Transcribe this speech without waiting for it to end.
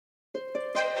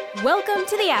Welcome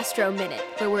to the Astro Minute,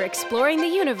 where we're exploring the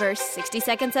universe 60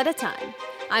 seconds at a time.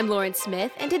 I'm Lauren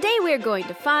Smith, and today we're going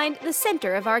to find the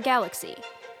center of our galaxy.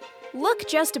 Look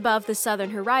just above the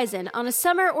southern horizon on a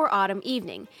summer or autumn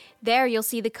evening. There you'll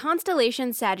see the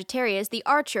constellation Sagittarius the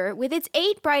Archer with its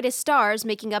 8 brightest stars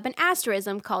making up an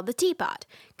asterism called the Teapot,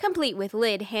 complete with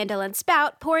lid, handle, and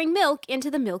spout pouring milk into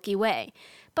the Milky Way.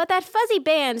 But that fuzzy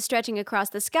band stretching across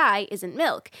the sky isn't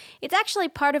milk. It's actually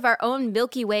part of our own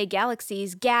Milky Way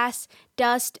Galaxy's gas,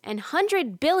 dust, and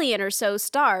 100 billion or so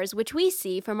stars which we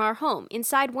see from our home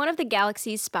inside one of the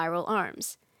galaxy's spiral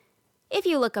arms. If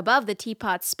you look above the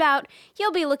teapot's spout,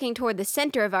 you'll be looking toward the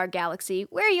center of our galaxy,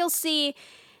 where you'll see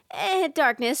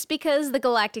darkness because the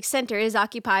galactic center is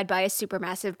occupied by a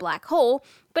supermassive black hole.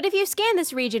 But if you scan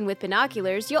this region with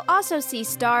binoculars, you'll also see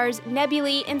stars,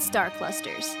 nebulae, and star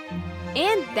clusters.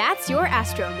 And that's your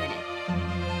Astro Minute.